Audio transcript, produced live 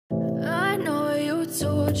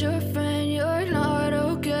told your friend you're not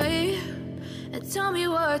okay? And tell me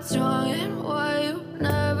what's wrong and why you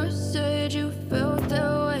never said you felt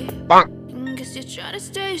that way. Guess you're trying to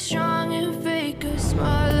stay strong and fake a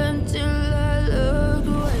smile until I look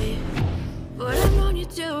away. But I've known you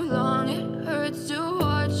too long, it hurts to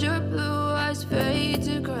watch your blue eyes fade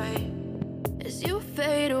to gray as you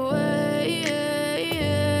fade away,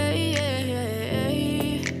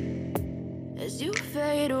 as you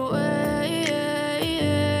fade away.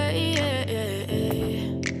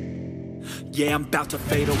 Yeah, I'm about to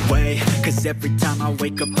fade away, cause every time I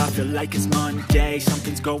wake up I feel like it's Monday.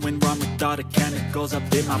 Something's going wrong with all the chemicals up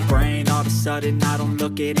in my brain. All of a sudden I don't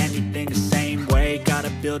look at anything the same way.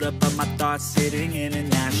 Gotta build up of my thoughts sitting in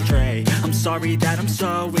an ashtray. I'm sorry that I'm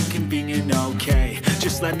so inconvenient, okay?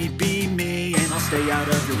 Just let me be me and I'll stay out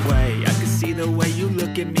of your way. I can see the way you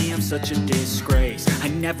look at me, I'm such a disgrace. I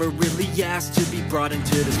never really asked to be brought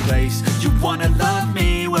into this place. You wanna love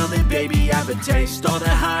me? Well then baby have a taste. All the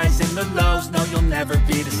highs and the lows, no you'll never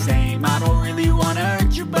be the same. I don't really wanna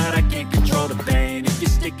hurt you but I can't control the pain. If you're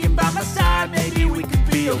sticking by my side maybe we could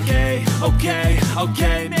be okay.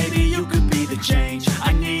 Okay, maybe you could be the change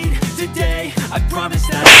I need today. I promise